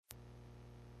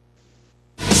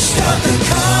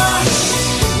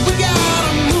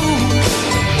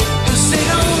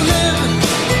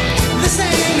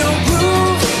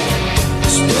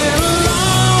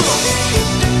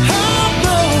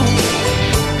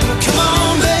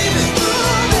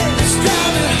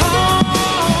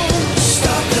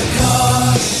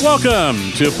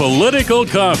Welcome to Political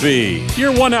Coffee,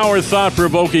 your 1 hour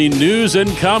thought-provoking news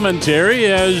and commentary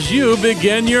as you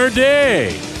begin your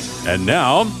day. And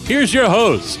now, here's your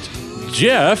host,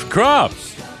 Jeff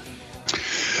Kropf.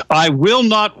 I will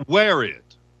not wear it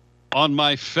on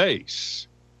my face.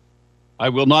 I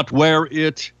will not wear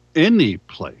it any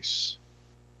place.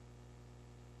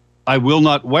 I will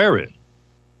not wear it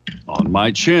on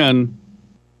my chin.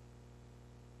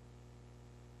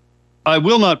 I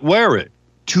will not wear it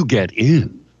to get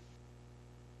in.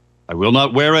 I will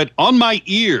not wear it on my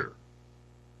ear.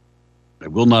 I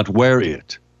will not wear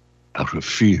it out of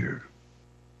fear.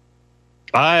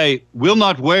 I will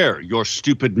not wear your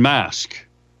stupid mask.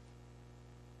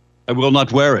 I will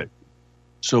not wear it.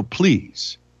 So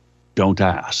please don't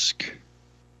ask.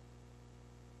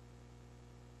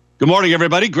 Good morning,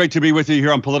 everybody. Great to be with you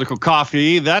here on Political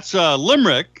Coffee. That's a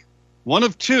limerick, one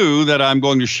of two that I'm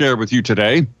going to share with you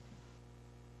today.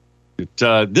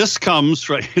 This comes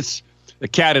from, it's a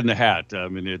cat in the hat. I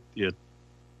mean, it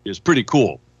is pretty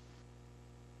cool.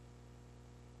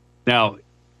 Now,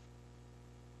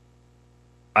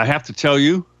 I have to tell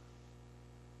you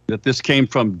that this came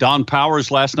from Don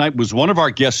Powers last night, was one of our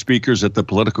guest speakers at the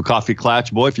Political Coffee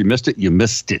Klatch. Boy, if you missed it, you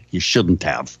missed it. You shouldn't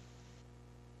have.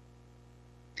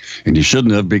 And you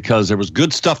shouldn't have, because there was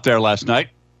good stuff there last night.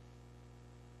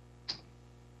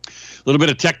 A little bit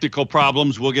of technical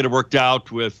problems. We'll get it worked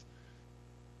out with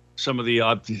some of the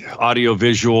audio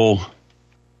visual.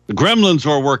 The gremlins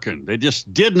are working. They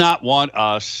just did not want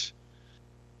us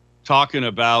talking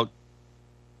about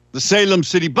the Salem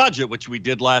City budget, which we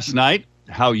did last night,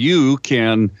 how you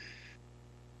can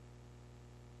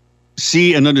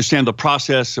see and understand the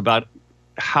process about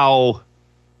how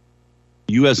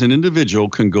you as an individual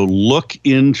can go look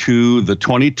into the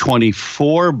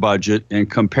 2024 budget and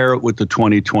compare it with the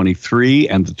 2023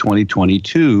 and the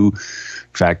 2022, in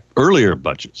fact, earlier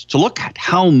budgets, to look at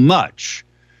how much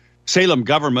Salem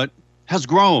government has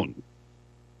grown,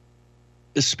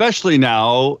 especially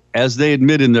now, as they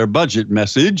admit in their budget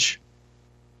message,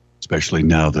 especially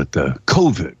now that the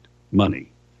COVID money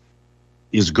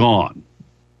is gone.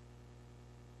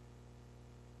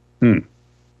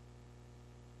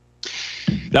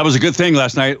 That was a good thing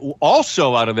last night.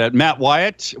 Also out of that, Matt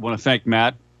Wyatt, I want to thank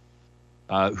Matt,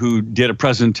 who did a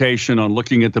presentation on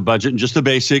looking at the budget and just the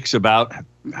basics about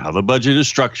how the budget is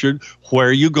structured,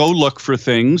 where you go look for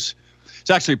things. It's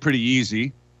actually pretty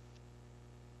easy.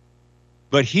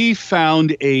 But he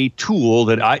found a tool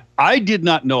that I did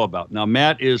not know about. Now,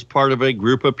 Matt is part of a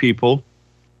group of people,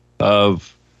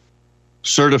 of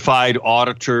certified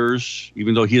auditors.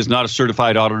 Even though he is not a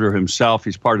certified auditor himself,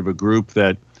 he's part of a group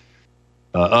that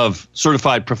of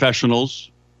certified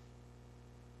professionals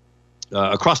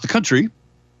across the country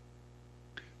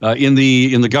in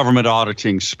the government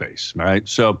auditing space. All right,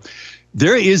 so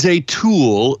there is a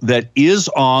tool that is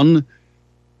on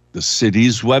the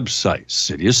city's website,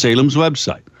 City of Salem's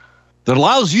website, that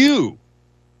allows you,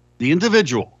 the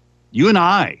individual, you and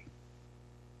I,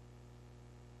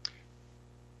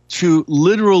 to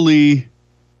literally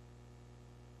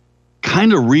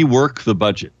kind of rework the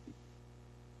budget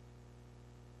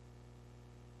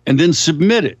and then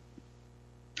submit it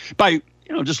by,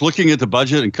 just looking at the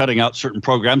budget and cutting out certain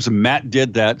programs. And Matt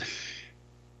did that.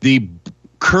 The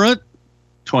current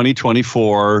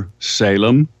 2024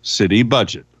 Salem City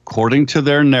budget, according to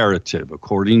their narrative,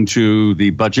 according to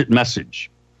the budget message,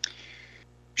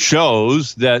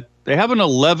 shows that they have an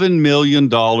 $11 million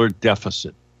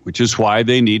deficit, which is why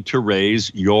they need to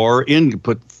raise your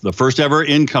input, the first ever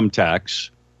income tax,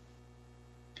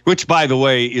 which, by the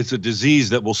way, is a disease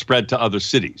that will spread to other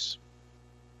cities.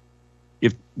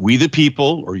 If we the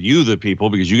people, or you the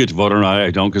people, because you get to vote or not, I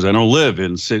don't, because I don't live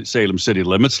in Salem city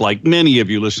limits, like many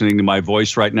of you listening to my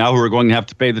voice right now who are going to have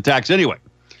to pay the tax anyway.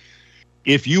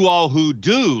 If you all who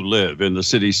do live in the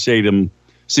city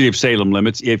of Salem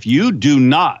limits, if you do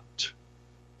not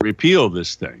repeal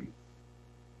this thing,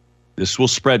 this will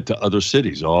spread to other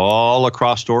cities all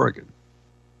across Oregon.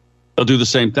 They'll do the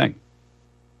same thing.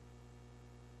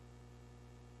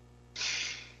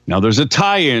 Now, there's a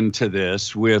tie-in to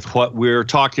this with what we're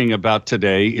talking about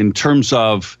today in terms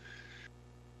of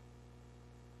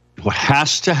what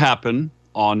has to happen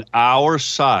on our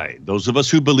side, those of us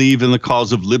who believe in the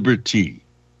cause of liberty.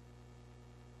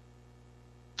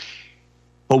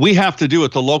 What we have to do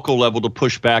at the local level to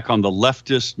push back on the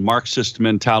leftist Marxist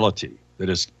mentality that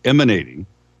is emanating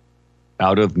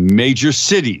out of major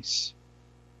cities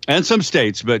and some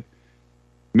states, but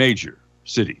major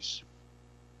cities,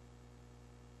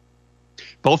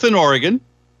 both in Oregon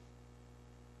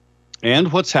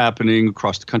and what's happening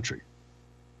across the country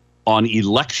on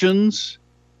elections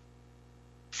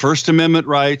First Amendment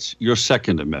rights, your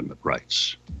Second Amendment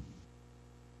rights.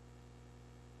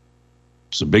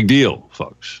 It's a big deal,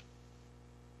 folks.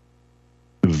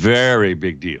 Very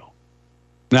big deal.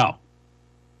 Now,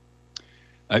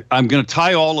 I'm going to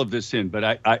tie all of this in,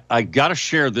 but I got to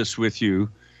share this with you,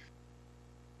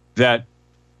 that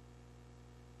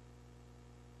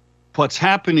what's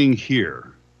happening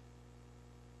here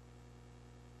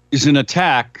is an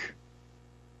attack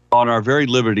on our very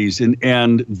liberties.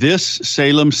 And this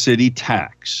Salem City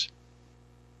tax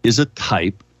is a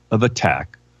type of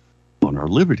attack on our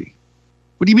liberty.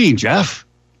 What do you mean, Jeff?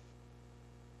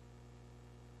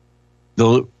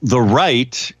 The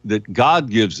right that God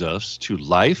gives us to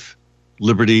life,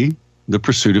 liberty, the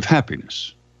pursuit of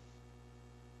happiness.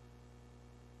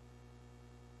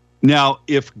 Now,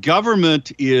 if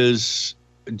government is,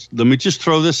 let me just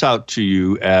throw this out to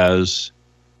you as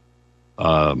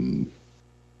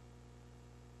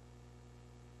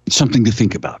something to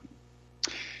think about.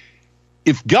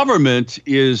 If government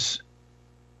is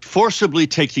forcibly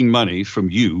taking money from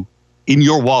you in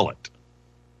your wallet,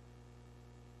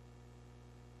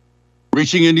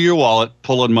 reaching into your wallet,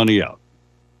 pulling money out.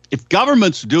 If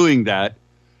government's doing that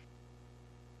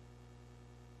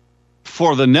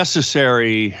for the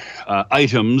necessary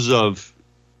items of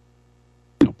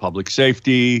public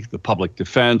safety, the public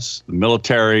defense, the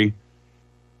military,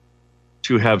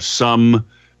 to have some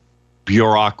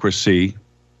bureaucracy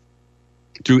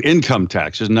through income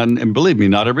taxes. And believe me,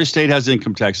 not every state has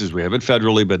income taxes. We have it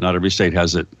federally, but not every state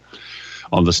has it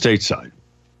on the state side.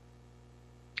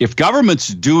 If government's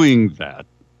doing that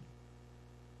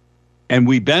and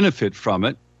we benefit from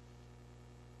it,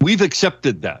 we've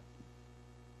accepted that.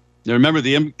 Now remember,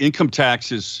 the income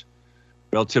tax is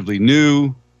relatively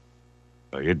new.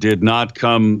 It did not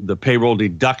come, the payroll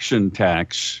deduction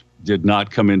tax did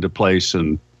not come into place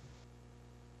until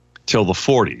the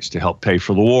 40s to help pay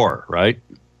for the war, right?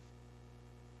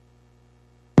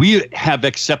 We have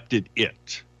accepted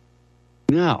it.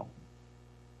 Now,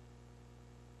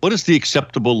 what is the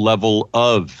acceptable level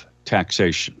of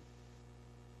taxation?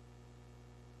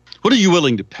 What are you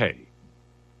willing to pay?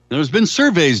 There's been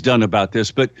surveys done about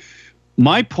this, but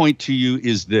my point to you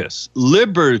is this: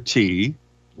 liberty,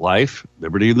 life,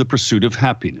 liberty, and the pursuit of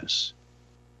happiness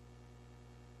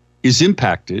is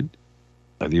impacted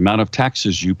by the amount of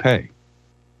taxes you pay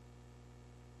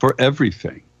for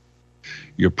everything.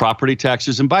 Your property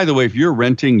taxes, and by the way, if you're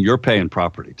renting, you're paying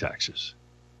property taxes.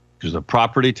 Because the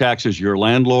property taxes your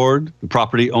landlord, the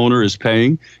property owner is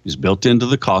paying, is built into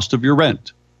the cost of your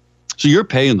rent. So you're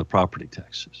paying the property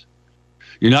taxes.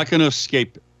 You're not going to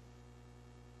escape it.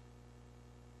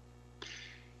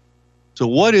 So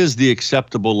what is the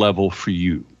acceptable level for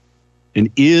you? And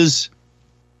is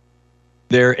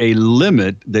there a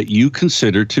limit that you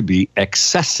consider to be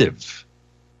excessive?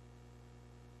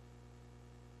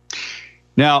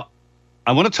 Now,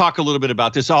 I want to talk a little bit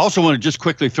about this. I also want to just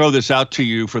quickly throw this out to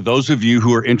you for those of you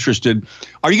who are interested.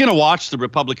 Are you going to watch the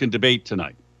Republican debate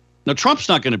tonight? Now, Trump's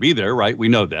not going to be there, right? We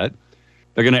know that.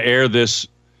 They're going to air this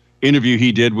interview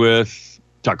he did with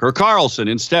Tucker Carlson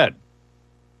instead.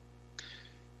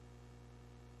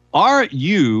 Are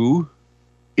you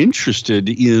interested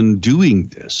in doing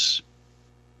this?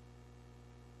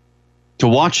 To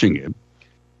watching it,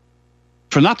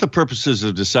 for not the purposes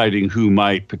of deciding who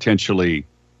might potentially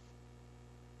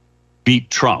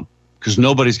beat Trump, because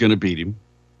nobody's going to beat him.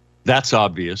 That's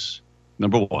obvious,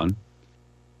 number one.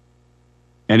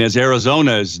 And as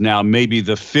Arizona is now maybe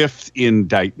the fifth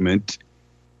indictment,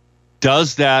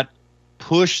 does that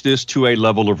push this to a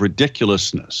level of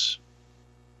ridiculousness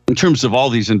in terms of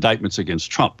all these indictments against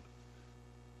Trump?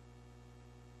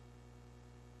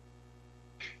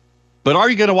 But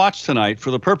are you going to watch tonight for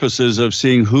the purposes of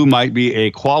seeing who might be a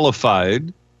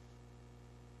qualified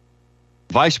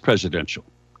vice presidential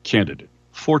candidate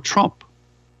for Trump?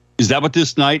 Is that what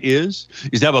this night is?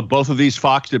 Is that what both of these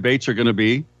Fox debates are going to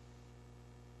be?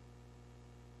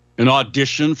 An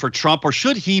audition for Trump, or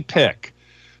should he pick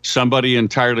somebody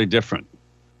entirely different?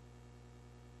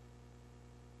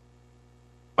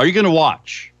 Are you going to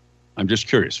watch? I'm just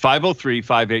curious.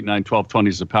 503-589-1220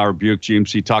 is the Power Buick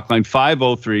GMC talk line.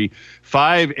 503-589-1220.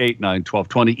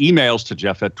 Emails to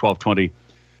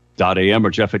jeff@1220.am or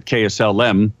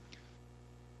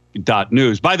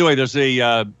jeff@kslm.news. By the way, there's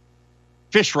a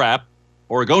fish wrap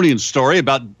Oregonian story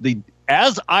about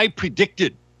as I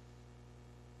predicted.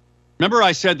 Remember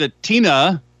I said that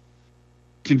Tina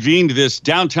convened this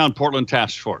downtown Portland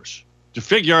task force to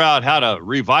figure out how to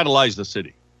revitalize the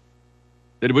city,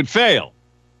 that it would fail.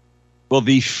 Well,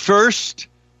 the first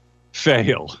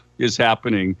fail is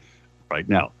happening right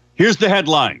now. Here's the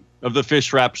headline of the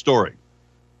fish wrap story.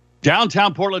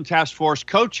 Downtown Portland Task Force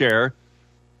co-chair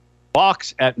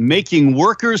balks at making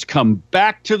workers come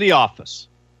back to the office,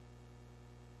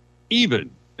 even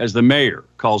as the mayor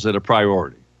calls it a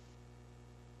priority.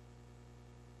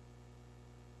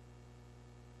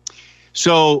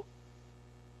 So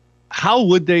how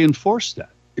would they enforce that?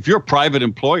 If you're a private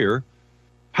employer,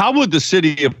 how would the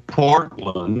city of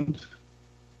Portland,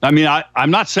 I mean,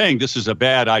 I'm not saying this is a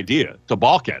bad idea to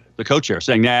balk at it. The co-chair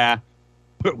saying, nah,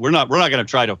 we're not going to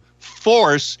try to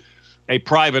force a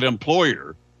private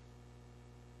employer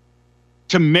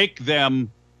to make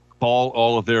them call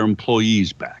all of their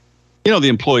employees back. You know, the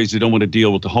employees who don't want to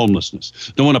deal with the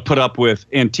homelessness, don't want to put up with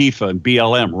Antifa and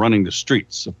BLM running the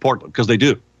streets of Portland, because they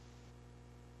do.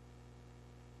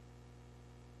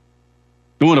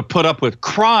 They want to put up with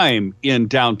crime in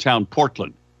downtown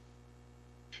Portland,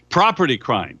 property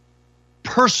crime,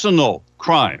 personal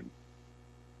crime,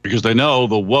 because they know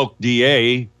the woke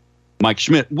DA, Mike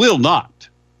Schmidt, will not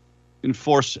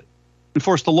enforce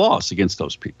the laws against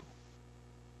those people.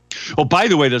 Oh, by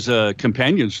the way, there's a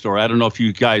companion story. I don't know if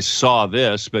you guys saw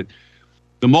this, but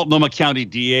the Multnomah County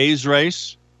DA's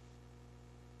race,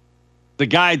 the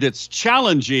guy that's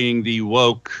challenging the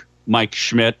woke Mike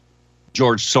Schmidt,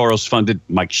 George Soros funded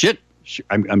Mike Schmidt.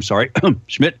 I'm sorry,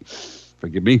 Schmidt.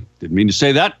 Forgive me. Didn't mean to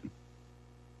say that.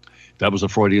 That was a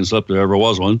Freudian slip. There ever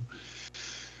was one.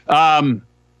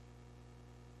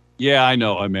 Yeah, I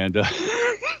know, Amanda.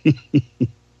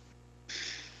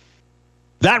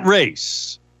 That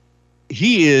race,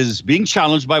 he is being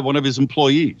challenged by one of his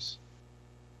employees.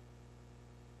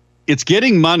 It's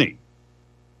getting money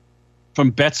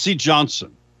from Betsy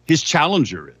Johnson. His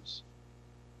challenger is.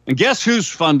 And guess who's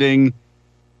funding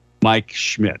Mike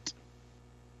Schmidt?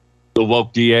 The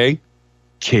woke DA,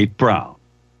 Kate Brown.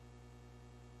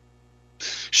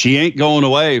 She ain't going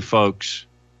away, folks.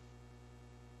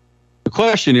 The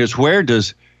question is, where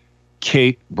does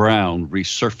Kate Brown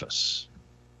resurface?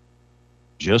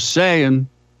 Just saying.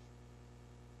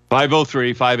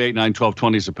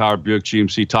 503-589-1220 is the Power Buick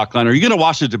GMC talk line. Are you going to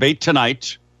watch the debate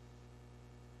tonight?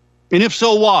 And if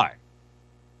so, why?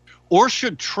 Or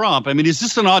should Trump, I mean, is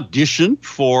this an audition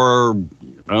for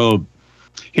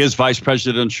his vice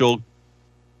presidential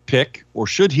pick? Or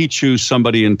should he choose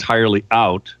somebody entirely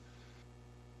out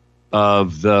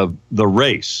of the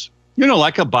race? You know,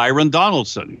 like a Byron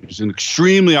Donaldson, who's an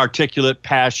extremely articulate,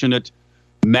 passionate,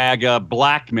 MAGA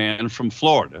black man from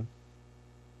Florida.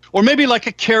 Or maybe like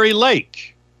a Carrie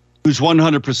Lake, who's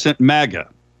 100% MAGA.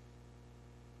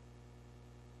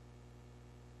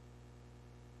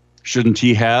 Shouldn't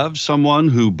he have someone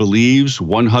who believes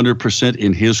 100%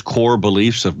 in his core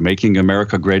beliefs of making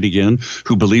America great again,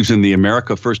 who believes in the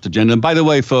America First agenda? And by the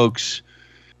way, folks,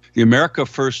 the America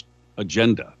First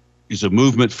agenda is a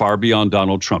movement far beyond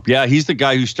Donald Trump. Yeah, he's the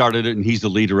guy who started it and he's the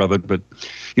leader of it. But,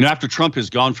 you know, after Trump has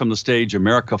gone from the stage,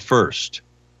 America First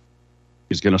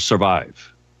is going to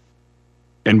survive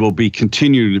and will be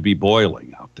continuing to be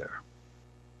boiling out there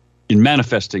and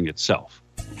manifesting itself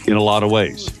in a lot of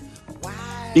ways,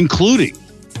 including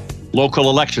local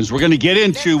elections. We're going to get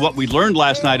into what we learned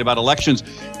last night about elections.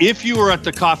 If you were at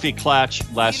the coffee klatch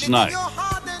last night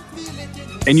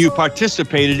and you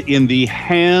participated in the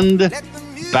hand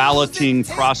balloting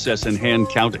process and hand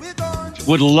counting,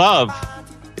 would love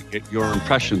to get your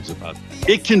impressions about it.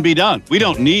 It can be done. We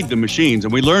don't need the machines,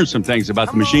 and we learned some things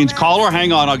about the machines. Call or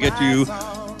hang on. I'll get to you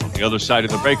on the other side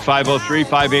of the break.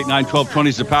 503-589-1220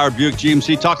 is the Power Buick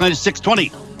GMC Talk Line.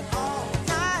 620.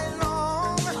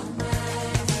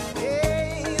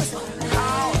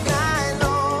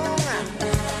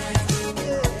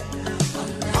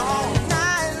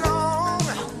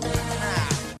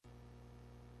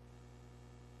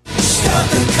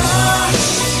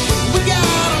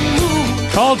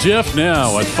 Call Jeff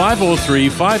now at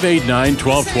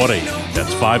 503-589-1220.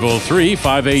 That's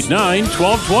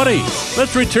 503-589-1220.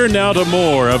 Let's return now to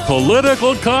more of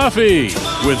Political Coffee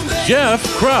with Jeff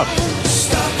Krupp.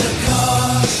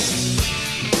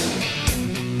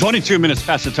 22 minutes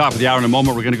past the top of the hour. In a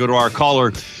moment, we're going to go to our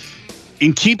caller.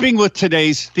 In keeping with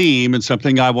today's theme and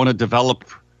something I want to develop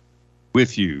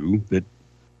with you that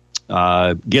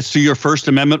gets to your First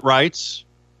Amendment rights,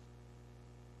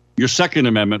 your Second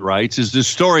Amendment rights, is this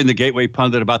story in the Gateway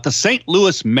Pundit about the St.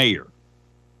 Louis mayor,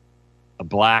 a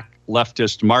black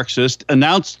leftist Marxist,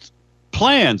 announced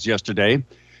plans yesterday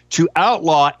to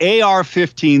outlaw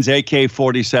AR-15s,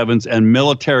 AK-47s, and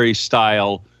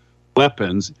military-style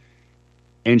weapons,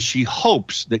 and she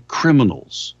hopes that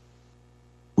criminals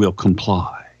will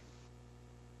comply.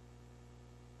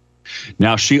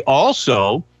 Now, she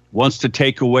also wants to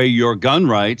take away your gun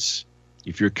rights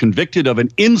if you're convicted of an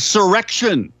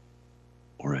insurrection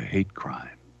or a hate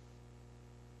crime.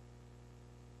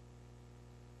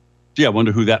 Gee, I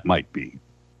wonder who that might be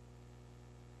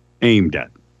aimed at.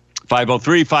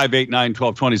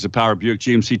 503-589-1220 is the Power Buick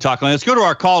GMC Talk Line. Let's go to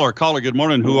our caller. Caller, good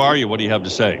morning. Who are you? What do you have to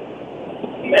say?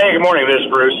 Hey, good morning. This is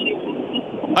Bruce.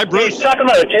 Hi, Bruce. He's talking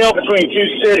about a tale between two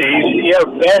cities. You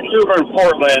have Vancouver and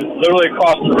Portland, literally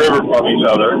across the river from each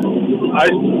other.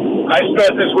 I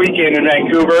spent this weekend in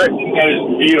Vancouver, and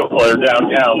it's beautiful. They're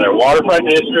downtown. They're waterfront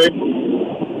district.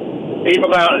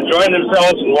 People out enjoying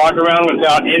themselves and walk around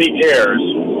without any cares.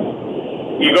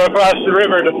 You go across the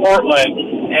river to Portland,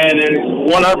 and it's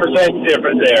 100%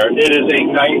 different there. It is a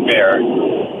nightmare.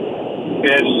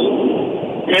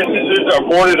 Businesses are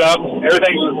boarded up.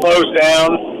 Everything's closed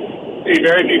down. See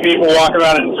very few people walk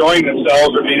around enjoying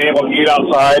themselves or being able to eat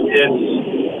outside.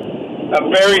 It's a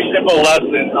very simple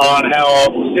lesson on how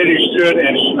cities should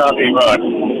and should not be run.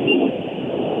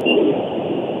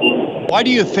 Why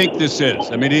do you think this is?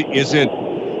 I mean, is it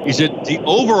the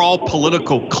overall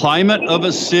political climate of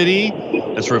a city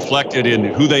that's reflected in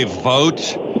who they vote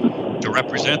to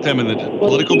represent them in the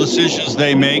political decisions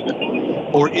they make?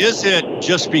 Or is it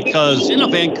just because,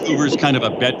 Vancouver's kind of a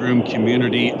bedroom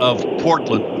community of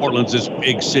Portland? Portland's this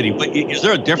big city. Is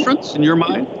there a difference in your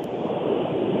mind?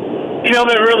 There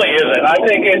really isn't. I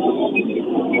think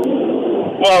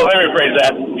let me rephrase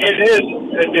that. It is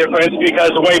a difference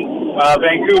because the way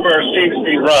Vancouver seems to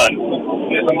be run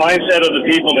is the mindset of the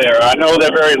people there. I know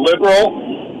they're very liberal,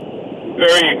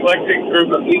 very eclectic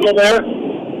group of people there.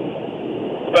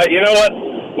 But you know what?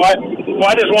 Why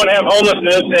does one have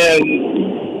homelessness and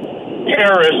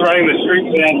terrorists running the streets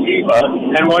in Antifa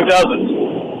and one doesn't?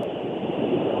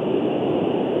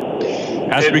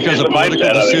 That's because of political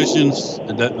decisions.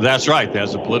 That's right.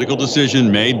 There's a political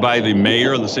decision made by the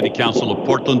mayor and the city council of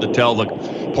Portland to tell the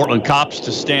Portland cops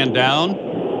to stand down,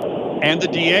 and the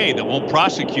DA that won't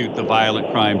prosecute the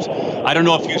violent crimes. I don't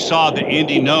know if you saw the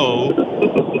Andy Ngo,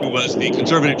 who was the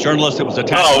conservative journalist that was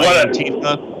attacked by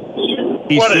Antifa.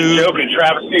 What a joke and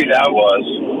travesty that was.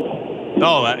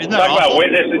 Oh, isn't that Talk about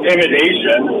witness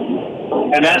intimidation,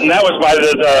 and that was why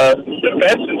the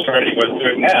defense attorney was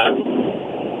doing that.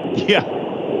 Yeah,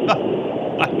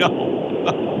 I know.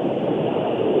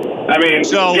 I mean,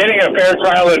 getting a fair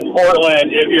trial in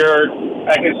Portland, if you're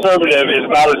a conservative, is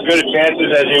about as good a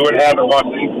chances as you would have in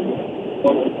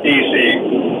Washington, D.C.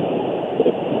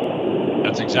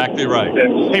 That's exactly right.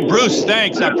 Hey, Bruce,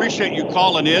 thanks. I appreciate you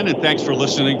calling in, and thanks for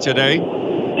listening today.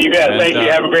 You bet. Thank you.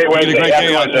 Have a great Wednesday. Great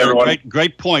day out there.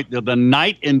 Great point. The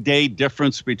night and day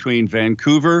difference between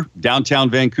Vancouver, downtown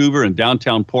Vancouver, and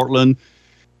downtown Portland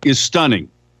is stunning.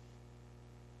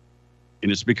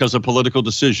 And it's because of political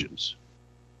decisions,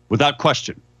 without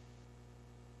question.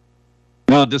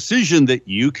 Now, a decision that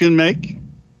you can make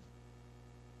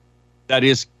that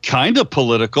is kind of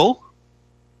political,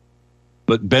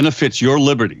 but benefits your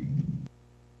liberty.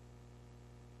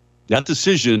 That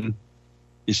decision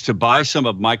is to buy some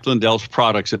of Mike Lindell's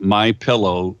products at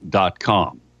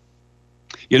mypillow.com.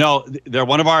 They're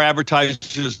one of our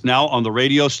advertisers now on the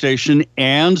radio station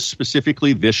and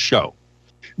specifically this show.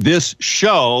 This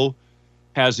show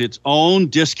has its own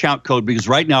discount code because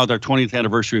right now, their 20th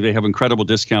anniversary, they have incredible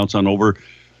discounts on over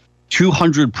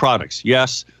 200 products.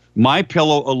 Yes,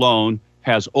 MyPillow alone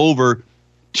has over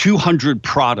 200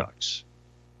 products.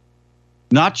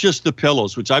 Not just the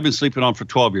pillows, which I've been sleeping on for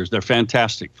 12 years. They're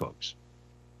fantastic, folks.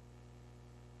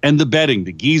 And the bedding,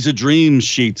 the Giza Dreams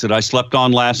sheets that I slept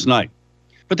on last night.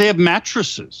 But they have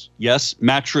mattresses. Yes,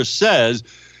 mattresses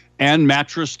and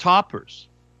mattress toppers.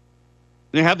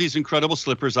 They have these incredible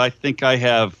slippers. I think I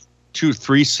have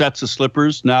 2-3 sets of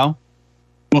slippers now.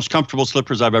 Most comfortable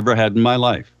slippers I've ever had in my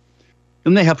life.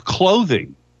 And they have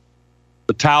clothing.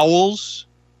 The towels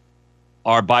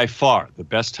are by far the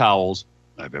best towels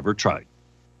I've ever tried.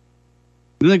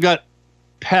 Then they've got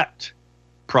pet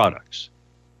products.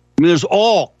 I mean, there's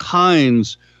all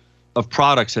kinds of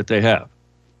products that they have.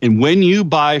 And when you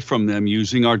buy from them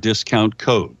using our discount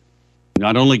code, you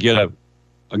not only get an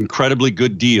incredibly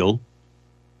good deal,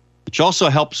 which also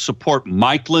helps support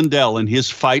Mike Lindell in his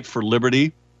fight for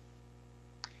liberty,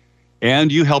 and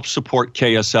you help support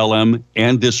KSLM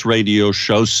and this radio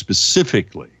show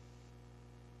specifically,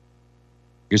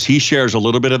 because he shares a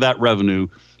little bit of that revenue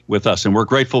with us, and we're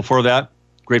grateful for that,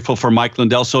 grateful for Mike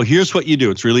Lindell. So here's what you do.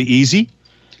 It's really easy.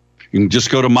 You can just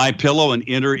go to MyPillow and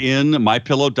enter in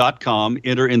mypillow.com,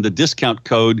 enter in the discount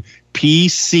code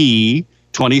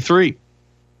PC23.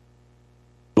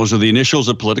 Those are the initials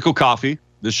of Political Coffee,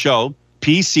 this show,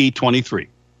 PC23.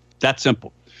 That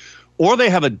simple. Or they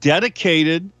have a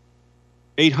dedicated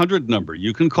 800 number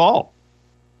you can call.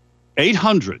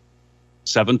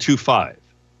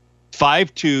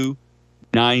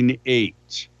 800-725-5298.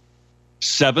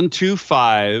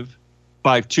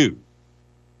 725-5298.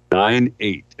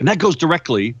 98. And that goes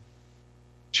directly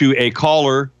to a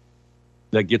caller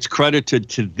that gets credited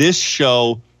to this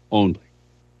show only.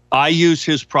 I use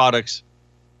his products.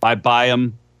 I buy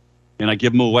them, and I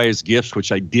give them away as gifts,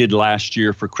 which I did last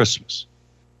year for Christmas.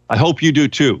 I hope you do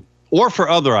too, or for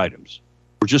other items,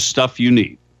 or just stuff you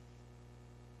need.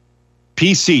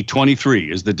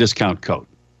 PC23 is the discount code.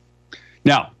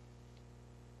 Now,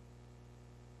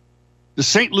 the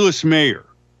St. Louis mayor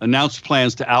announced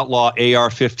plans to outlaw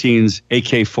AR-15s,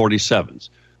 AK-47s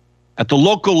at the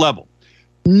local level,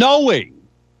 knowing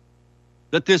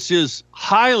that this is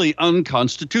highly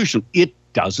unconstitutional. It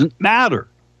doesn't matter.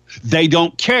 They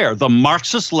don't care. The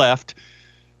Marxist left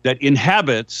that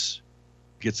inhabits,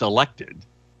 gets elected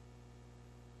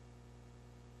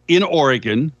in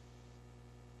Oregon,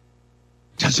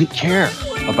 doesn't care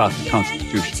about the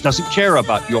Constitution, doesn't care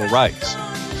about your rights.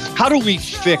 How do we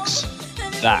fix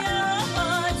that?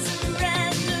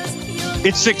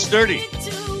 It's 6:30.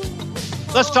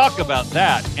 Let's talk about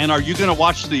that. And are you going to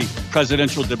watch the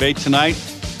presidential debate tonight?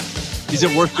 Is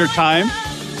it worth their time?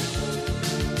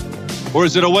 Or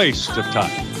is it a waste of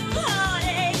time?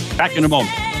 Back in a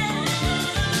moment.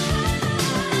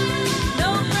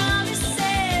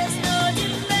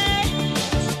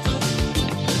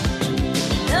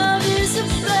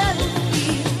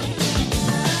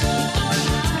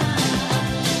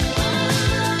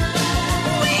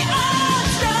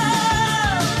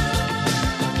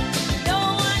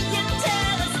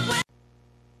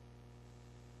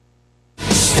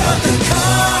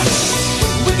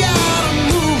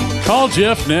 Call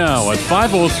Jeff now at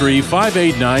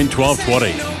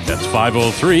 503-589-1220. That's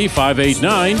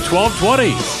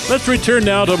 503-589-1220. Let's return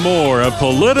now to more of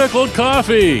Political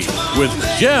Coffee with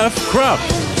Jeff Krupp.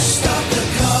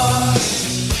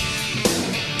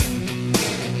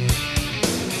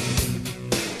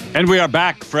 And we are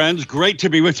back, friends. Great to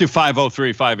be with you.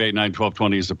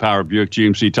 503-589-1220 is the Power Buick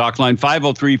GMC talk line.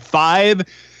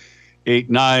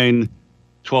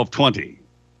 503-589-1220.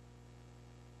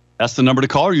 That's the number to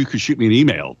call, or you can shoot me an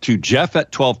email to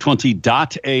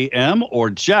jeff@1220.am or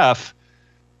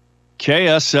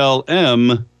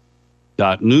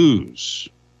jeff@kslm.news.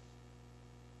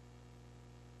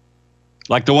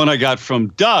 Like the one I got from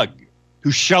Doug, who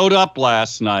showed up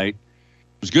last night.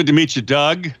 It was good to meet you,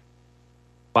 Doug.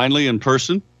 Finally in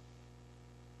person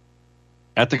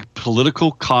at the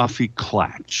Political Coffee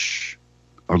Clatch,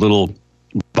 our little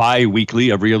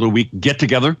bi-weekly, every other week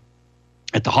get-together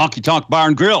at the Honky Tonk Bar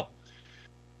and Grill.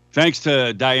 Thanks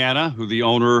to Diana, who the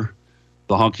owner of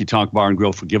the Honky Tonk Bar and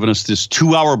Grill, for giving us this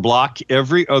 2-hour block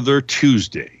every other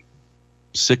Tuesday,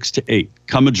 6 to 8.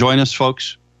 Come and join us,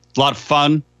 folks. It's a lot of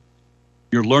fun.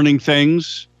 You're learning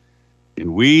things.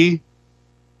 And we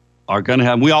are going to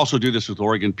have, we also do this with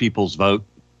Oregon People's Vote.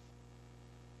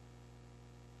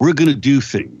 We're going to do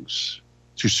things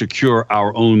to secure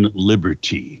our own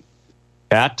liberty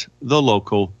at the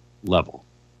local level.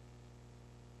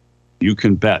 You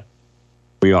can bet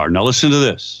we are. Now listen to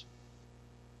this.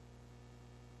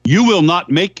 You will not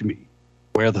make me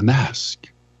wear the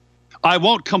mask. I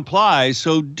won't comply,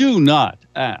 so do not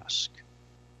ask.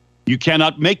 You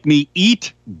cannot make me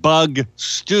eat bug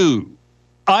stew.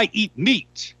 I eat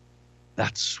meat.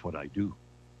 That's what I do.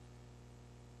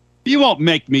 You won't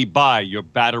make me buy your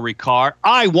battery car.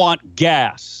 I want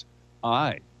gas.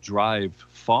 I drive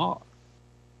far.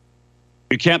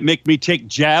 You can't make me take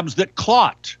jabs that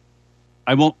clot.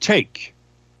 I won't take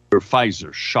your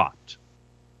Pfizer shot.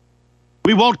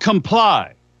 We won't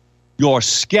comply. Your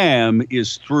scam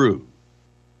is through.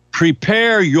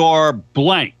 Prepare your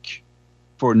blank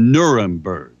for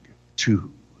Nuremberg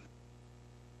 2.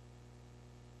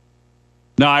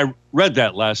 Now, I read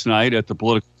that last night at the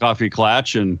Political Coffee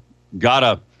Clatch and got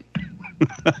a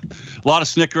lot of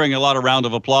snickering, a lot of round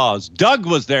of applause. Doug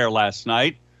was there last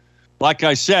night, like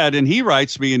I said, and he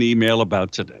writes me an email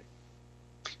about today.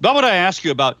 But what I ask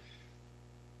you about,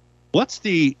 what's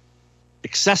the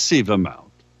excessive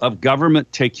amount of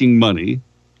government taking money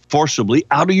forcibly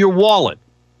out of your wallet?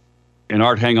 And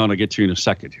Art, hang on, I'll get to you in a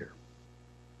second here.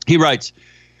 He writes,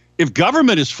 if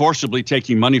government is forcibly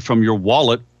taking money from your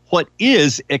wallet, what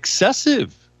is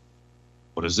excessive?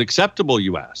 What is acceptable,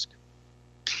 you ask?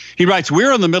 He writes,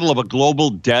 we're in the middle of a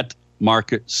global debt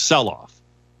market sell-off.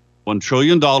 $1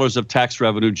 trillion of tax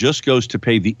revenue just goes to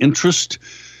pay the interest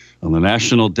on the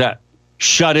national debt.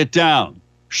 Shut it down.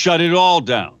 Shut it all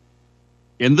down.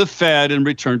 In the Fed and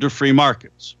return to free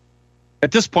markets.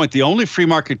 At this point, the only free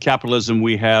market capitalism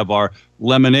we have are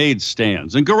lemonade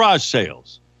stands and garage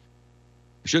sales.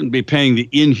 We shouldn't be paying the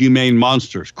inhumane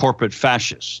monsters, corporate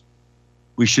fascists.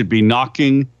 We should be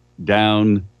knocking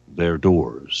down their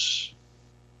doors.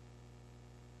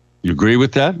 You agree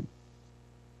with that?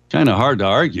 Kind of hard to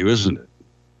argue, isn't it?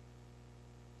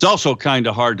 It's also kind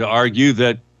of hard to argue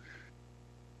that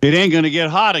it ain't going to get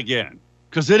hot again,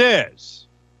 because it is.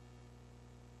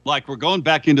 Like, we're going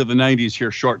back into the 90s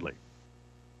here shortly.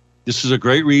 This is a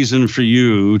great reason for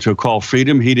you to call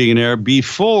Freedom Heating and Air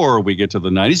before we get to the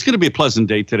 90s. It's going to be a pleasant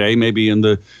day today, maybe in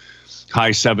the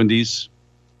high 70s,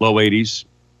 low 80s.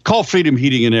 Call Freedom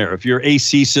Heating and Air. If your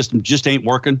AC system just ain't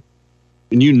working,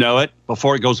 and you know it,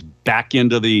 before it goes back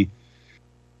into the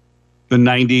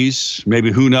 90s,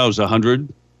 maybe, who knows,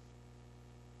 100,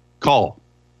 call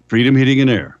Freedom Heating and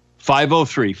Air.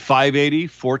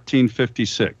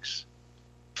 503-580-1456.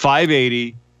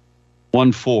 580-1456.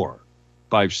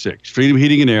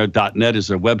 FreedomHeatingandAir.net is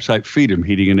their website,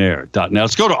 FreedomHeatingandAir.net.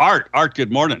 Let's go to Art. Art,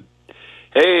 good morning.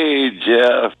 Hey,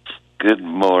 Jeff. Good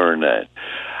morning.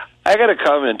 I got a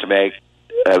comment to make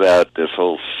about this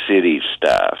whole city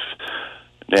stuff.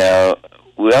 Now,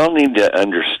 we all need to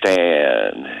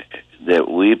understand that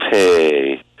we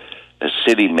pay a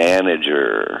city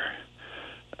manager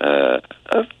a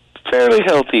fairly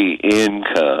healthy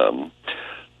income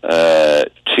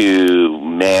to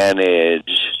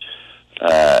manage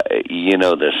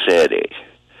the city.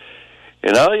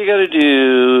 And all you got to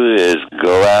do is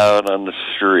go out on the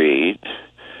street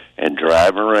and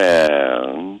drive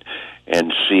around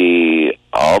and see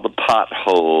all the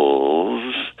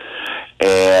potholes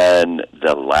and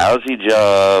the lousy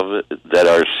job that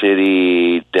our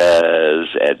city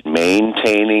does at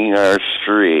maintaining our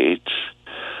streets.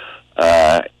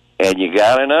 And you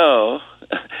got to know,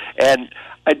 and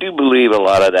I do believe a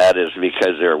lot of that is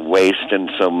because they're wasting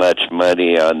so much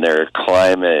money on their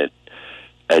climate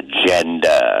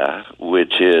agenda,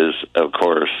 which is, of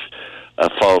course, a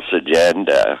false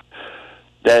agenda.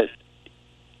 That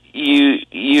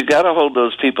you got to hold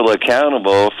those people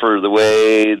accountable for the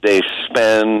way they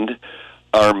spend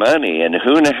our money. And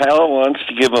who in the hell wants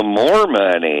to give them more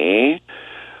money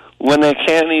when they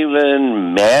can't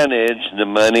even manage the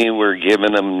money we're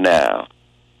giving them now?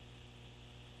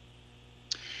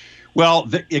 Well,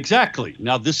 exactly.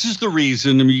 Now, this is the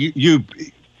reason. I mean, you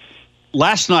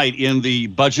last night in the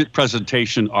budget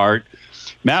presentation, Art,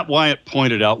 Matt Wyatt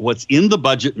pointed out what's in the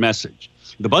budget message.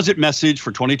 The budget message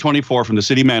for 2024 from the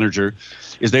city manager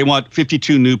is they want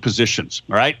 52 new positions,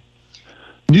 all right?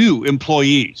 New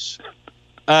employees.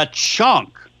 A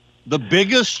chunk, the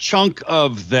biggest chunk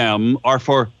of them are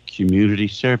for community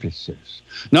services.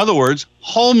 In other words,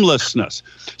 homelessness.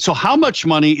 So how much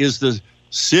money is the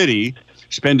city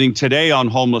spending today on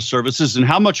homeless services, and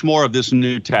how much more of this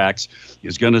new tax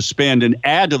is going to spend and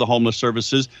add to the homeless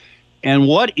services? And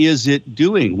what is it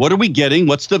doing? What are we getting?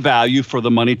 What's the value for the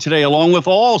money today, along with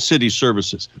all city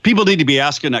services? People need to be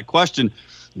asking that question.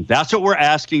 That's what we're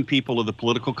asking people of the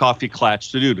Political Coffee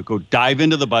Klatch to do, to go dive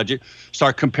into the budget,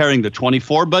 start comparing the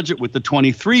 24 budget with the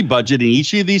 23 budget in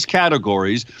each of these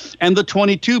categories and the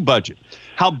 22 budget.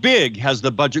 How big has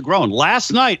the budget grown?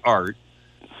 Last night, Art,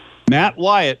 Matt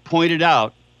Wyatt pointed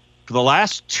out for the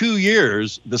last 2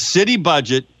 years, the city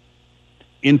budget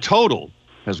in total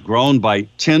has grown by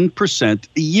 10%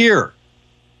 a year.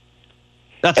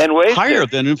 That's higher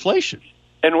than inflation.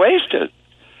 And wasted.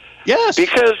 Yes.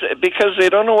 Because they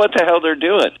don't know what the hell they're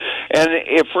doing. And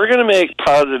if we're going to make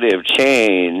positive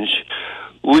change,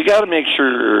 we got to make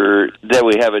sure that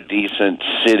we have a decent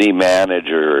city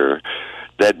manager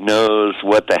that knows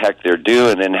what the heck they're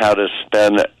doing and how to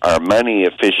spend our money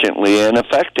efficiently and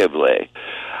effectively.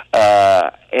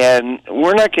 And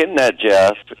we're not getting that,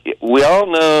 Jeff. We all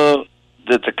know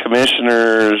that the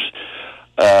commissioners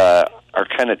are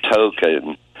kind of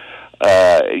token.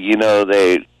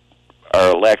 They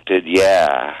are elected,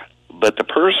 yeah. But the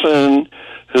person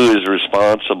who is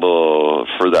responsible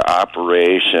for the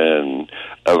operation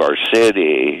of our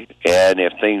city, and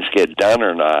if things get done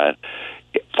or not,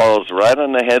 it falls right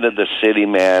on the head of the city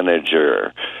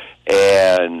manager.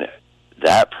 And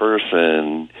that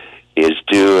person is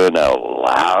doing a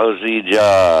lousy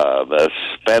job of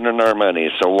spending our money.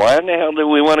 So why in the hell do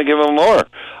we want to give them more?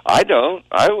 I don't.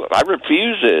 I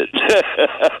refuse it.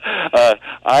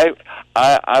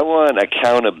 I want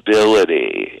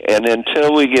accountability. And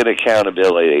until we get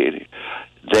accountability,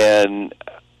 then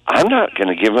I'm not going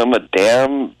to give them a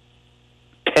damn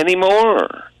penny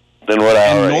more than what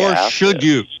I already have. Nor should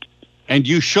you. And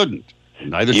you shouldn't.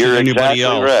 Neither should anybody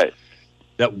else. Right.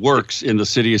 That works in the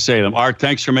city of Salem. Art,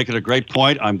 thanks for making a great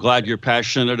point. I'm glad you're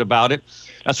passionate about it.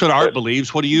 That's what Art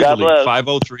believes. What do you believe?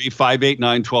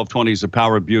 503-589-1220 is the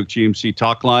Power Buick GMC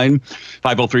talk line.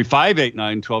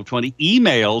 503-589-1220.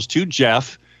 Emails to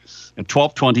Jeff at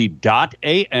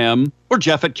 1220.am or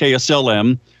Jeff at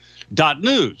KSLM.news.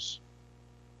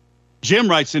 Jim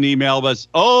writes an email, but,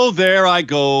 oh, there I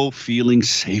go, feeling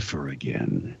safer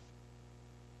again.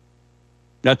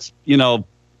 That's,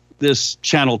 this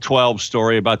Channel 12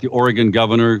 story about the Oregon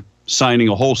governor signing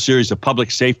a whole series of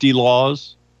public safety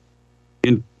laws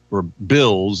or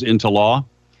bills into law.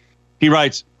 He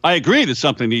writes, I agree that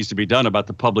something needs to be done about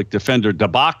the public defender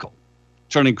debacle.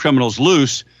 Turning criminals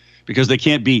loose because they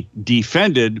can't be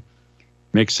defended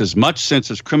makes as much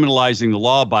sense as criminalizing the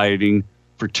law-abiding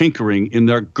for tinkering in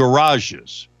their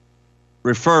garages,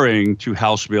 referring to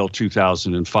House Bill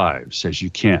 2005, says you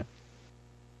can't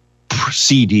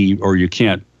CD or you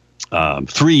can't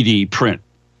 3D print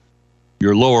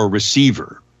your lower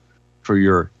receiver for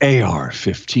your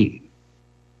AR-15.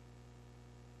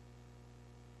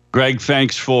 Greg,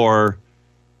 thanks for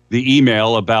the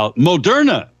email about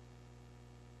Moderna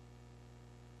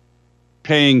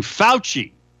paying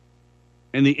Fauci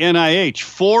and the NIH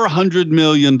 $400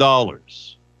 million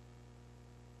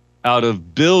out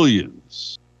of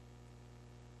billions.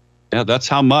 Yeah, that's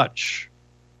how much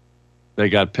they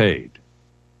got paid.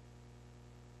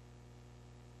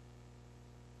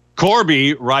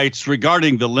 Corby writes,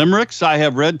 regarding the limericks I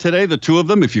have read today, the two of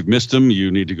them, if you've missed them, you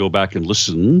need to go back and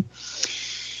listen.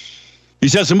 He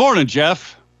says, good morning,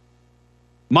 Jeff.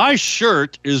 My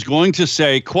shirt is going to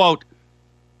say, quote,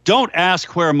 don't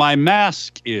ask where my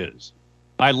mask is.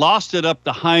 I lost it up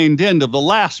the hind end of the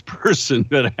last person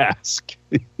that asked.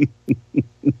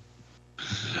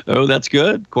 Oh, that's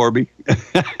good, Corby.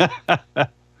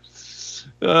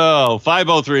 Oh,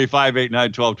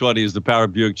 503-589-1220 is the Power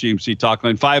Buick GMC talk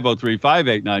line.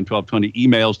 503-589-1220.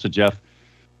 Emails to Jeff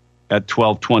at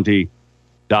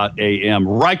 1220.am.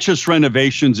 Righteous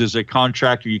Renovations is a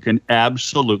contractor you can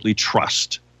absolutely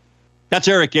trust. That's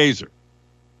Eric Gazer.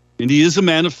 And he is a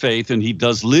man of faith, and he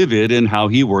does live it in how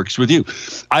he works with you.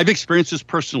 I've experienced this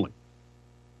personally.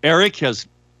 Eric has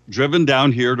driven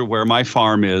down here to where my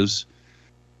farm is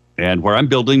and where I'm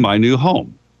building my new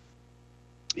home.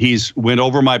 He's went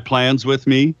over my plans with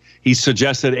me. He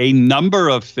suggested a number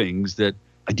of things that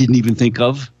I didn't even think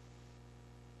of,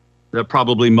 that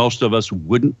probably most of us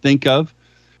wouldn't think of.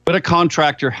 But a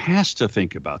contractor has to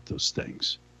think about those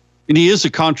things. And he is a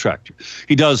contractor.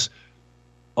 He does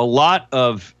a lot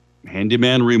of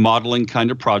handyman remodeling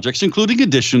kind of projects, including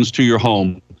additions to your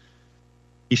home.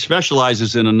 He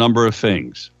specializes in a number of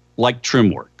things, like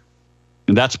trim work.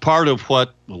 And that's part of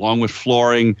what, along with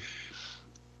flooring,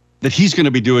 that he's going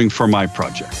to be doing for my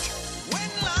project.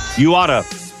 You owe it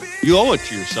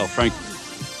to yourself, frankly,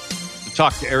 to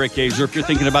talk to Eric Gazer if you're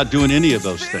thinking about doing any of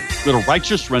those things. Go to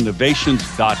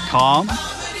righteousrenovations.com,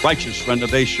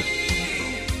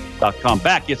 righteousrenovations.com.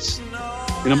 Back, it's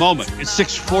in a moment. It's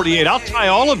 6:48. I'll tie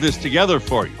all of this together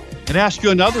for you and ask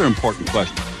you another important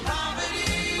question.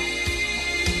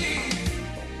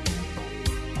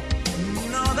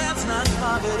 No, that's not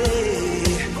poverty.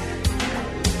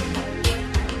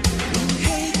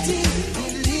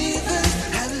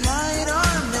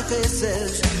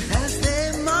 Faces as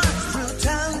they march through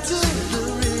town to the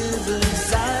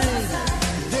riverside.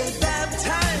 They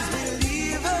baptize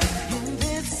believers in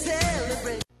this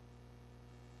celebration.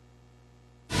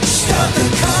 Stop the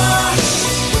car.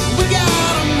 We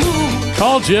gotta move.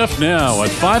 Call Jeff now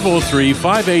at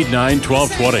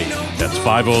 503-589-1220. That's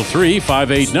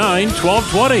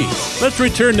 503-589-1220. Let's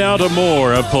return now to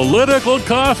more of Political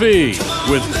Coffee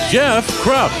with Jeff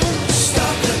Krupp.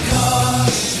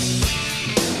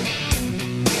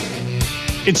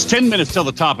 It's 10 minutes till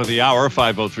the top of the hour.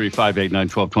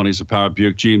 503-589-1220 is the Power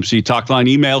Buick GMC talk line.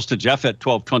 Emails to Jeff at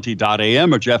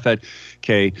 1220.am or Jeff at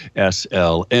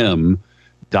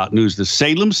KSLM.news. The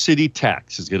Salem City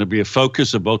tax is going to be a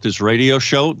focus of both this radio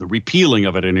show, the repealing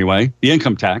of it anyway, the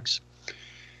income tax,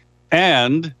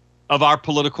 and of our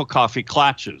political coffee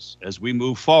clutches as we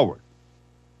move forward.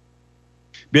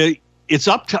 But it's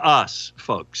up to us,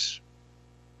 folks.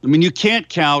 I mean, you can't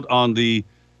count on the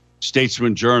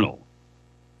Statesman Journal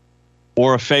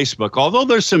or a Facebook, although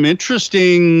there's some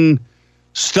interesting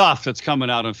stuff that's coming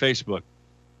out on Facebook,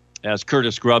 as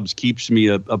Curtis Grubbs keeps me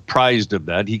apprised of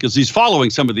that, because he's following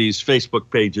some of these Facebook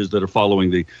pages that are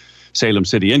following the Salem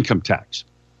City income tax.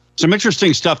 Some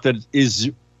interesting stuff that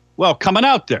is, well, coming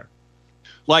out there.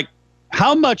 Like,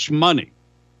 how much money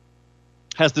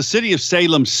has the city of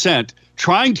Salem sent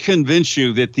trying to convince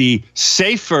you that the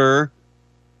safer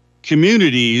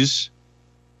communities,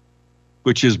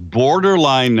 which is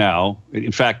borderline now.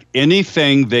 In fact,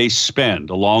 anything they spend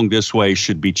along this way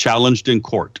should be challenged in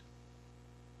court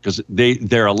because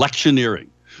they're electioneering.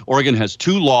 Oregon has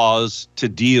two laws to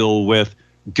deal with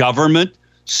government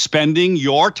spending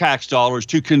your tax dollars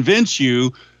to convince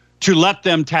you to let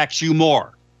them tax you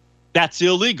more. That's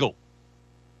illegal.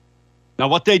 Now,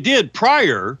 what they did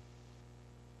prior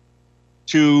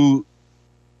to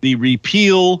the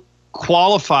repeal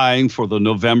qualifying for the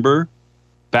November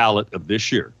ballot of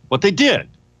this year, what they did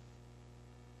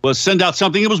was send out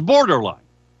something that was borderline,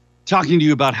 talking to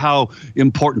you about how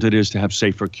important it is to have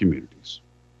safer communities.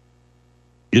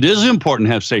 It is important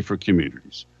to have safer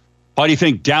communities. Why do you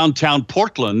think downtown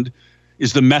Portland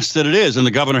is the mess that it is? And the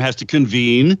governor has to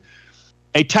convene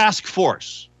a task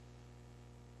force.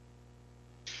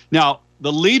 Now,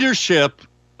 the leadership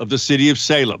of the city of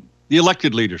Salem, the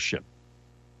elected leadership,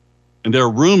 and there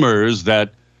are rumors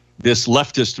that this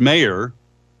leftist mayor,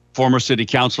 former city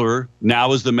councilor,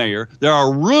 now is the mayor, there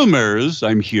are rumors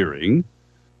I'm hearing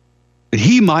that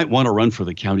he might want to run for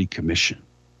the county commission.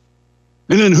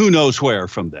 And then who knows where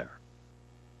from there.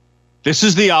 This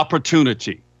is the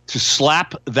opportunity to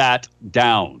slap that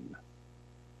down.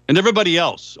 And everybody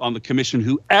else on the commission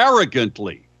who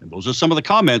arrogantly, and those are some of the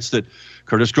comments that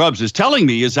Curtis Grubbs is telling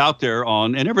me is out there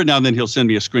on, and every now and then he'll send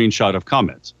me a screenshot of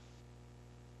comments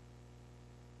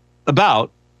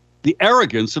about the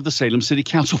arrogance of the Salem City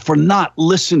Council for not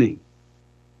listening.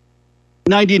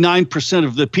 99%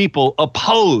 of the people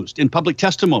opposed in public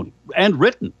testimony and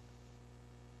written,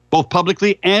 both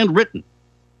publicly and written,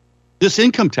 this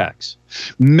income tax.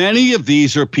 Many of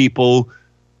these are people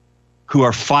who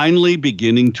are finally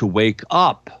beginning to wake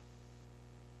up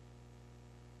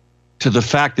to the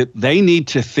fact that they need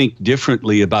to think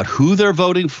differently about who they're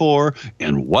voting for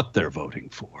and what they're voting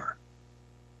for.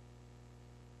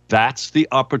 That's the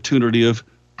opportunity of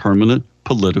permanent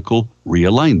political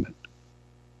realignment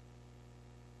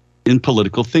in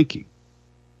political thinking.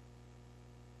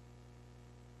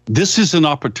 This is an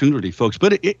opportunity, folks,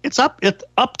 but it's up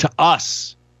to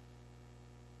us.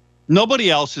 Nobody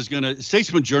else is going to,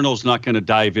 Statesman Journal is not going to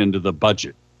dive into the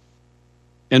budget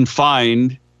and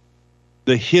find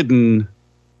the hidden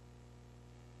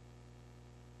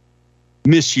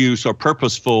misuse or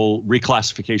purposeful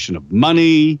reclassification of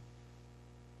money,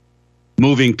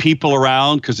 moving people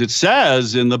around, because it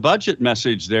says in the budget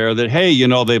message there that, hey, you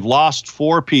know, they've lost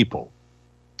 4 people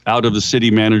out of the city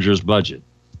manager's budget.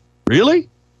 Really?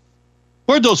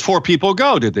 Where'd those 4 people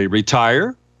go? Did they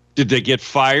retire? Did they get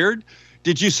fired?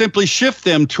 Did you simply shift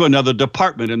them to another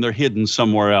department and they're hidden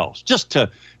somewhere else just to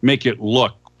make it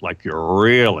look like you're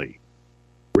really,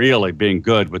 really being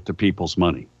good with the people's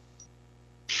money?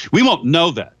 We won't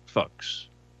know that, folks,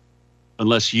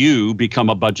 unless you become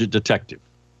a budget detective.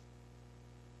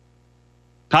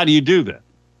 How do you do that?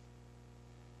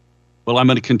 Well, I'm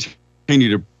going to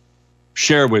continue to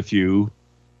share with you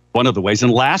one of the ways.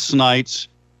 And last night's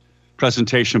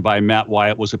presentation by Matt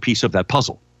Wyatt was a piece of that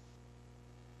puzzle.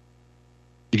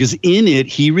 Because in it,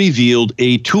 he revealed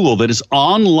a tool that is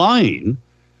online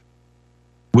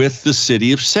with the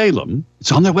city of Salem.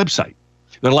 It's on their website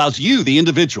that allows you, the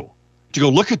individual, to go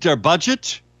look at their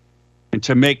budget and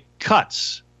to make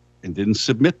cuts and then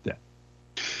submit that.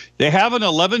 They have an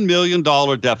 $11 million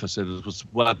deficit.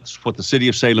 That's what the city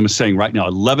of Salem is saying right now,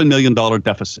 $11 million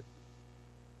deficit.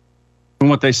 And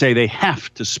what they say they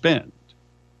have to spend.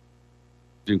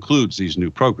 It includes these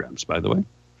new programs, by the way.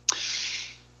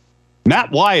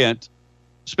 Matt Wyatt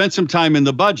spent some time in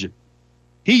the budget.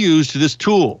 He used this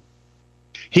tool.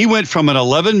 He went from an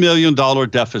 $11 million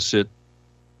deficit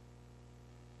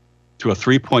to a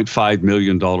 $3.5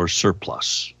 million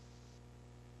surplus.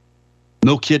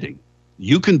 No kidding.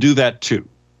 You can do that too.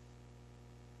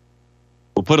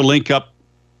 We'll put a link up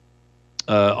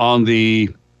on the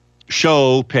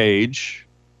show page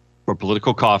for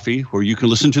Political Coffee where you can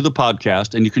listen to the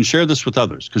podcast and you can share this with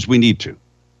others because we need to.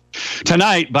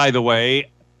 Tonight, by the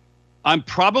way, I'm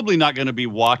probably not going to be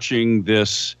watching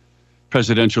this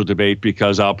presidential debate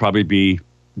because I'll probably be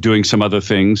doing some other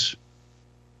things.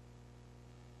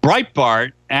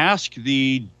 Brietbart asked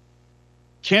the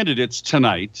candidates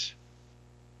tonight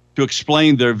to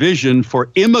explain their vision for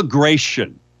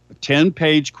immigration, a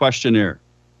 10-page questionnaire.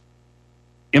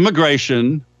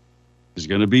 Immigration is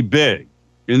going to be big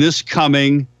in this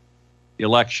coming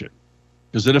election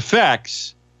because it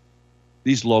affects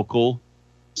these local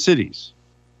cities.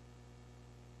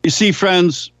 You see,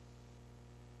 friends,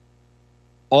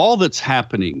 all that's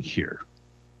happening here,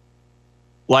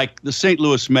 like the St.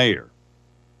 Louis mayor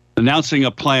announcing a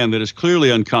plan that is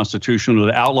clearly unconstitutional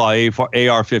to outlaw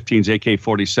AR-15s,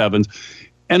 AK-47s,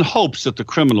 and hopes that the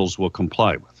criminals will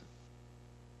comply with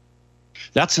it.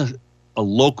 That's a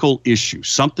local issue,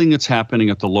 something that's happening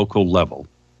at the local level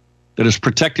that is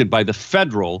protected by the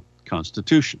federal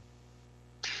Constitution.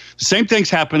 The same thing's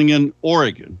happening in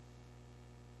Oregon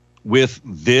with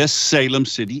this Salem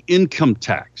City income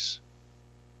tax.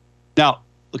 Now,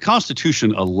 the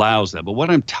Constitution allows that, but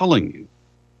what I'm telling you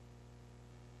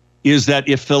is that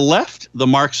if the left, the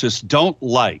Marxists, don't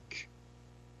like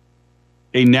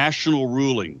a national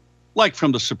ruling, like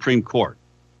from the Supreme Court,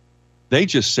 they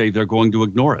just say they're going to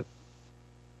ignore it.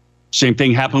 Same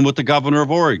thing happened with the governor of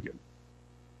Oregon.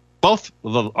 Both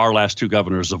of our last two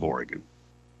governors of Oregon.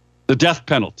 The death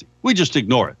penalty, we just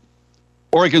ignore it.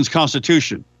 Oregon's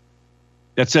Constitution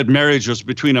that said marriage was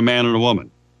between a man and a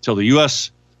woman. Till the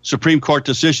U.S. Supreme Court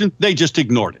decision, they just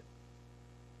ignored it.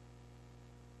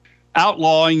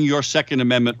 Outlawing your Second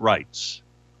Amendment rights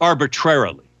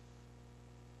arbitrarily,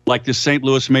 like the St.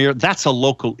 Louis mayor, that's a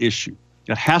local issue.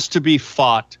 It has to be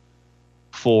fought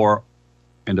for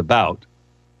and about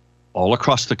all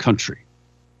across the country.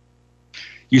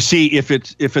 You see, if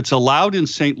it's allowed in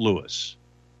St. Louis,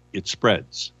 it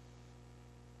spreads.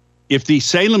 If the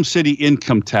Salem City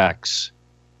income tax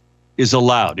is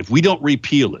allowed, if we don't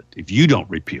repeal it, if you don't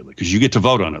repeal it, because you get to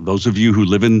vote on it, those of you who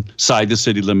live inside the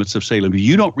city limits of Salem, if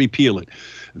you don't repeal it,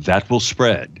 that will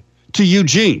spread to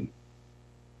Eugene,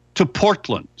 to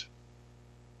Portland,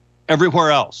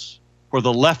 everywhere else where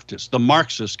the leftists, the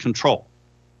Marxists control.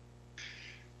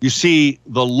 You see,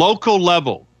 the local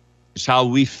level is how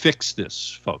we fix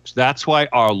this, folks. That's why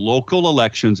our local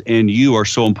elections and you are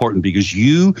so important, because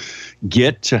you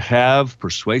get to have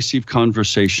persuasive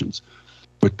conversations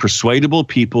with persuadable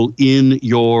people in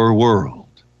your world.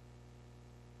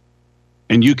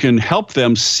 And you can help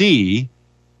them see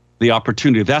the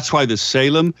opportunity. That's why the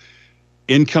Salem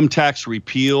income tax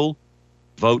repeal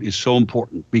vote is so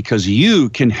important, because you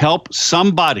can help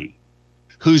somebody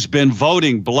who's been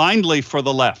voting blindly for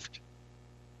the left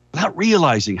without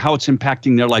realizing how it's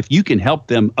impacting their life. You can help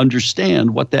them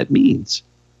understand what that means.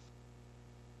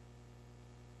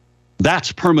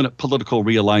 That's permanent political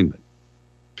realignment.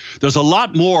 There's a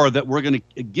lot more that we're going to,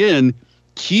 again,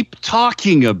 keep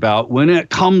talking about when it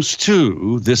comes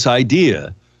to this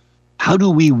idea. How do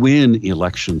we win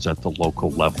elections at the local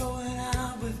level?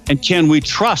 And can we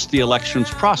trust the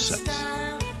elections process?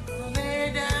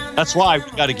 That's why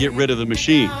we've got to get rid of the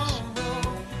machines.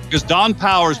 Because Don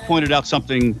Powers pointed out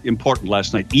something important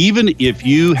last night. Even if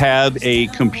you have a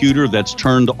computer that's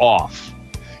turned off,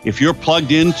 if you're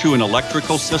plugged into an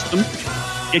electrical system,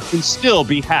 it can still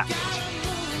be hacked.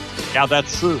 Yeah,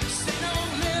 that's true.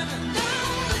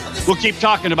 We'll keep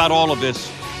talking about all of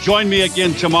this. Join me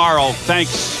again tomorrow.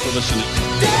 Thanks for listening.